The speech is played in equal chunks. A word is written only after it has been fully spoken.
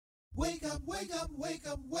Wake up, wake up, wake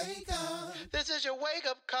up, wake up. This is your wake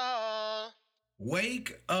up call.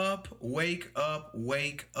 Wake up, wake up,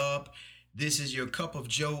 wake up. This is your Cup of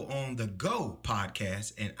Joe on the Go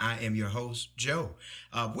podcast, and I am your host, Joe.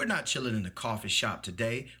 We're not chilling in the coffee shop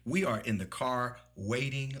today. We are in the car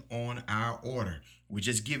waiting on our order. We're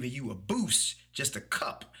just giving you a boost, just a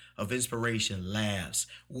cup of inspiration, laughs,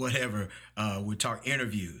 whatever. We talk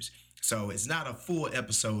interviews. So it's not a full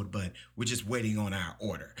episode, but we're just waiting on our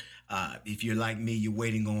order. If you're like me, you're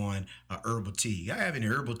waiting on herbal tea. I have any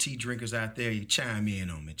herbal tea drinkers out there? You chime in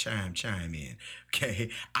on me. Chime in. Okay.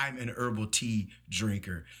 I'm an herbal tea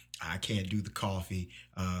drinker. I can't do the coffee,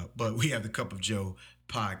 but we have the Cup of Joe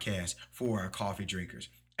podcast for our coffee drinkers.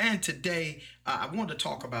 And today, I wanted to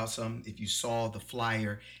talk about something. If you saw the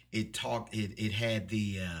flyer, it had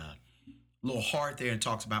the little heart there and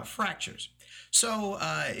talks about fractures. So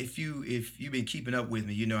if you've been keeping up with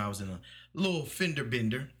me, you know I was in a little fender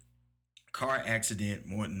bender, car accident,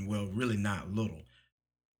 really not little.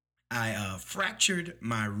 I fractured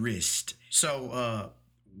my wrist. So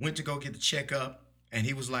went to go get the checkup, and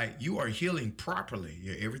he was like, "You are healing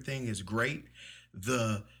properly. Everything is great.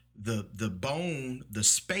 The bone, the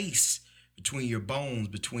space between your bones,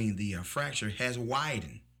 between the fracture has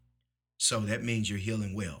widened. So that means you're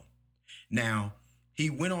healing well." Now, he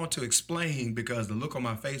went on to explain, because the look on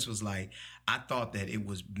my face was like, I thought that it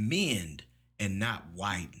was mend and not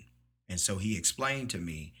widen. And so he explained to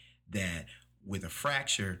me that with a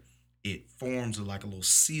fracture, it forms like a little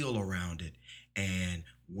seal around it. And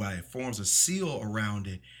while it forms a seal around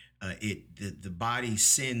it, the body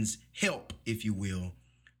sends help, if you will,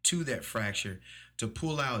 to that fracture to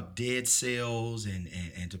pull out dead cells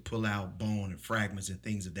and to pull out bone and fragments and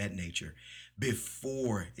things of that nature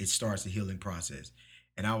before it starts the healing process.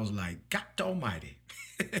 And I was like, God almighty.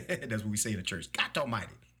 That's what we say in the church. God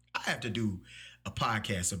almighty. I have to do a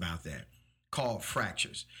podcast about that called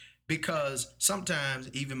Fractures, because sometimes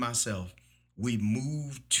even myself, we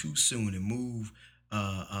move too soon and move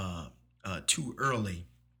too early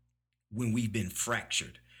when we've been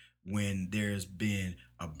fractured, when there's been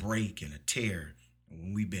a break and a tear,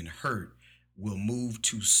 when we've been hurt. We'll move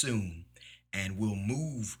too soon, and we'll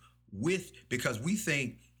move because we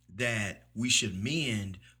think that we should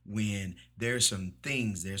mend when there's some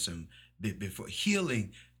before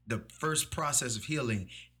healing. The first process of healing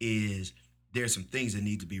is there's some things that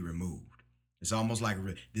need to be removed. It's almost like,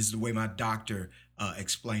 this is the way my doctor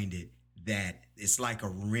explained it, that it's like a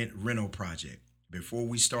rental project. Before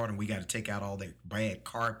we start, and we got to take out all that bad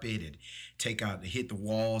carpet and hit the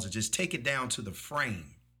walls and just take it down to the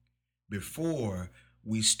frame before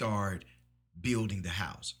we start building the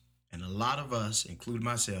house. And a lot of us, including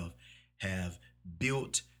myself, have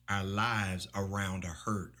built our lives around a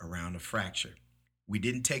hurt, around a fracture. We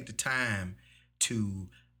didn't take the time to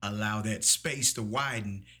allow that space to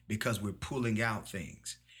widen because we're pulling out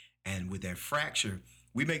things. And with that fracture,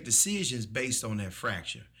 we make decisions based on that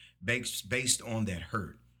fracture, based on that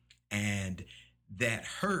hurt. And that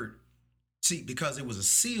hurt, because it was a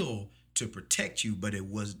seal to protect you, but it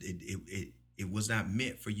was not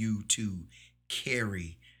meant for you to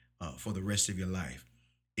carry for the rest of your life.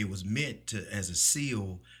 It was meant as a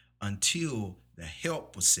seal until the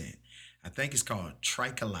help was sent. I think it's called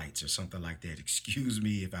trachelites or something like that. Excuse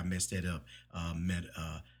me if I messed that up,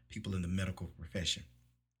 people in the medical profession.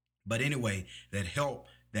 But anyway, that help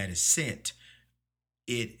that is sent,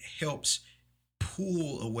 it helps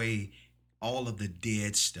pull away all of the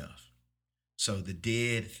dead stuff. So the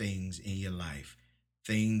dead things in your life,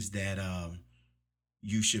 things that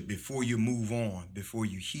you should, before you move on, before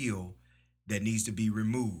you heal, that needs to be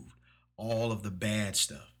removed, all of the bad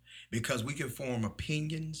stuff. Because we can form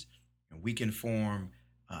opinions, and we can form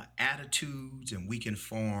attitudes, and we can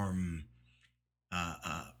form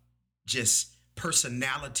just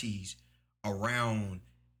personalities around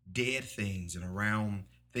dead things and around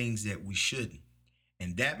things that we shouldn't.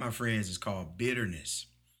 And that, my friends, is called bitterness.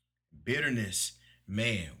 Bitterness,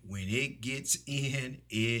 man, when it gets in,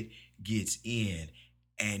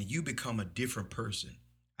 and you become a different person.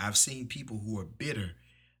 I've seen people who are bitter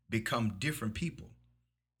become different people.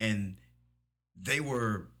 And they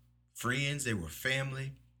were friends, they were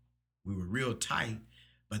family, we were real tight,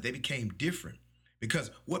 but they became different.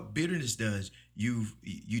 Because what bitterness does, you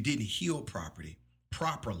didn't heal properly,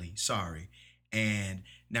 and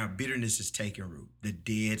now bitterness is taking root. The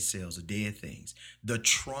dead cells, the dead things, the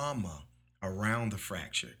trauma around the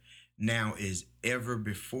fracture now is ever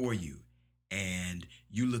before you. And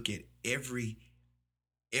you look at every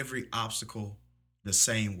obstacle the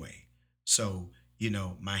same way. So,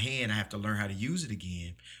 my hand, I have to learn how to use it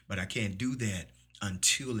again, but I can't do that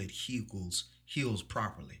until it heals heals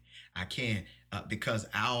properly. I can't because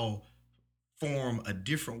I'll form a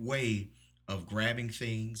different way of grabbing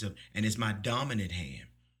things, and it's my dominant hand,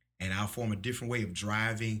 and I'll form a different way of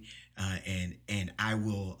driving, and I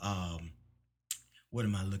will. What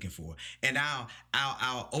am I looking for? And I'll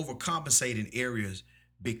overcompensate in areas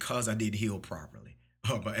because I didn't heal properly.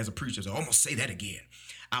 But as a preacher, so I almost say that again.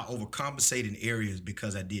 I overcompensate in areas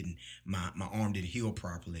because I didn't, my arm didn't heal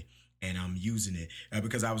properly, and I'm using it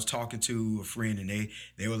because I was talking to a friend, and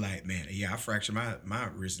they were like, man, yeah, I fractured my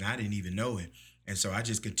wrist and I didn't even know it. And so I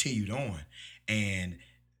just continued on, and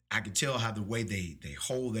I could tell how the way they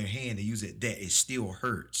hold their hand, they use it, that it still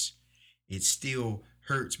hurts. It still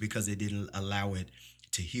hurts because they didn't allow it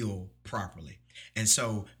to heal properly. And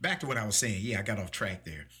so back to what I was saying, yeah, I got off track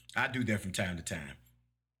there. I do that from time to time,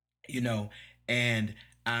 and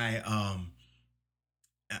I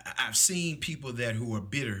I've seen people that who are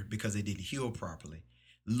bitter because they didn't heal properly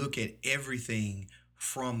look at everything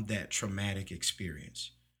from that traumatic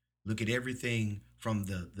experience. Look at everything from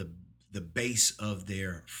the base of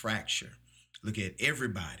their fracture. Look at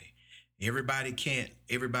everybody.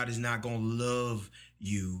 Everybody's not going to love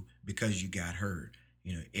you because you got hurt.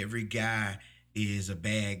 Every guy is a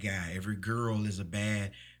bad guy. Every girl is a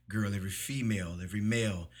bad girl. Every female, every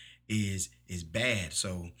male is bad.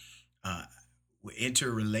 So we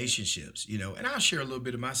enter relationships, and I'll share a little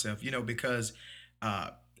bit of myself, because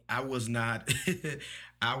I was not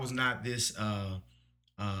I was not this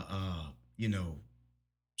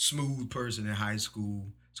smooth person in high school.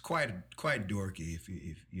 It's quite dorky if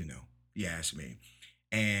you ask me.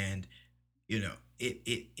 And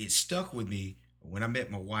it stuck with me when I met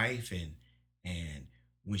my wife, and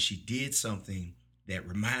when she did something that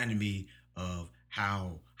reminded me of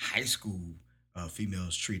how high school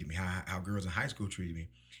females treated me, how girls in high school treated me.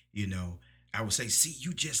 I would say,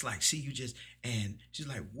 and she's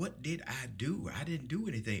like, what did I do? I didn't do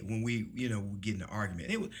anything. When we get in an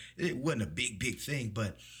argument, it wasn't a big thing,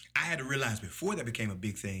 but I had to realize before that became a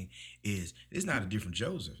big thing is it's not a different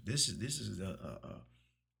Joseph. This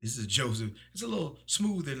is Joseph. It's a little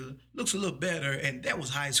smoother, looks a little better, and that was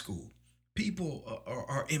high school. People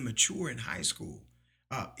are immature in high school.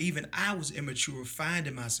 Even I was immature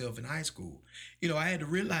finding myself in high school. I had to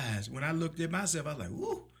realize when I looked at myself, I was like,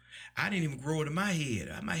 whoo, I didn't even grow into my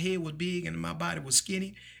head. My head was big and my body was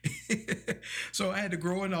skinny. So I had to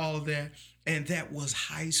grow into all of that. And that was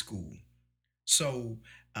high school. So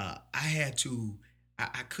I had to,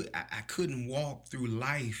 I couldn't walk through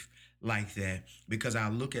life like that because I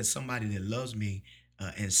look at somebody that loves me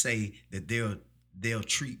and say that they'll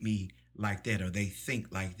treat me like that or they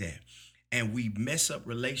think like that. And we mess up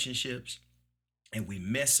relationships, and we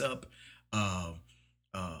mess up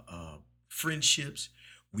friendships.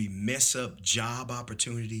 We mess up job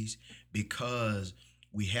opportunities because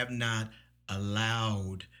we have not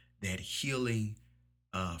allowed that healing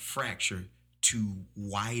fracture to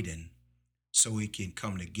widen so it can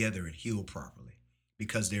come together and heal properly.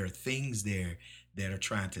 Because there are things there that are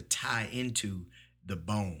trying to tie into the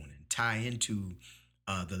bone and tie into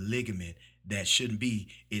the ligament that shouldn't be.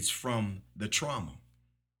 It's from the trauma,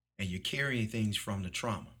 and you're carrying things from the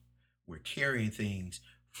trauma. We're carrying things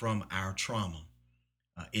from our trauma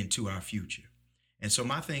into our future. And so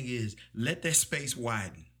my thing is, let that space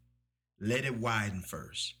widen. Let it widen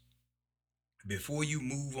first. Before you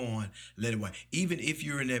move on, let it widen. Even if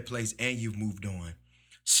you're in that place and you've moved on,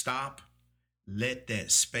 stop. Let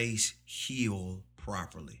that space heal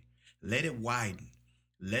properly. Let it widen.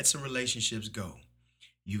 Let some relationships go.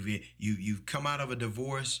 You've come out of a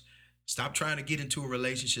divorce. Stop trying to get into a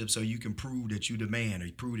relationship so you can prove that you the man or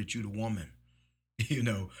prove that you the woman.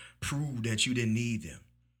 Prove that you didn't need them.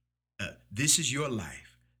 This is your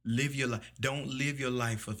life. Live your life. Don't live your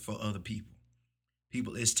life for other people.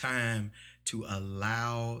 People, it's time to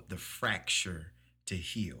allow the fracture to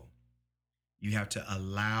heal. You have to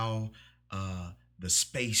allow the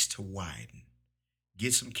space to widen.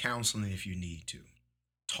 Get some counseling if you need to.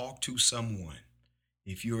 Talk to someone.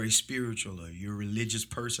 If you're a spiritual or you're a religious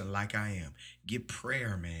person like I am, get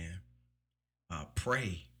prayer, man.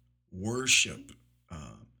 Pray, worship.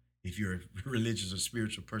 If you're a religious or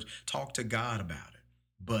spiritual person, talk to God about it.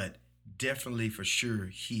 But definitely for sure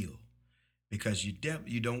heal, because you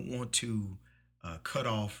don't want to cut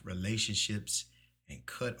off relationships and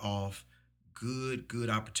cut off good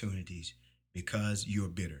opportunities because you're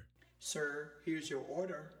bitter. Sir, here's your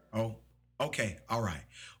order. Oh, okay. All right.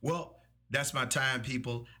 Well, that's my time,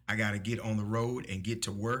 people. I got to get on the road and get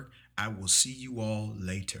to work. I will see you all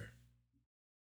later.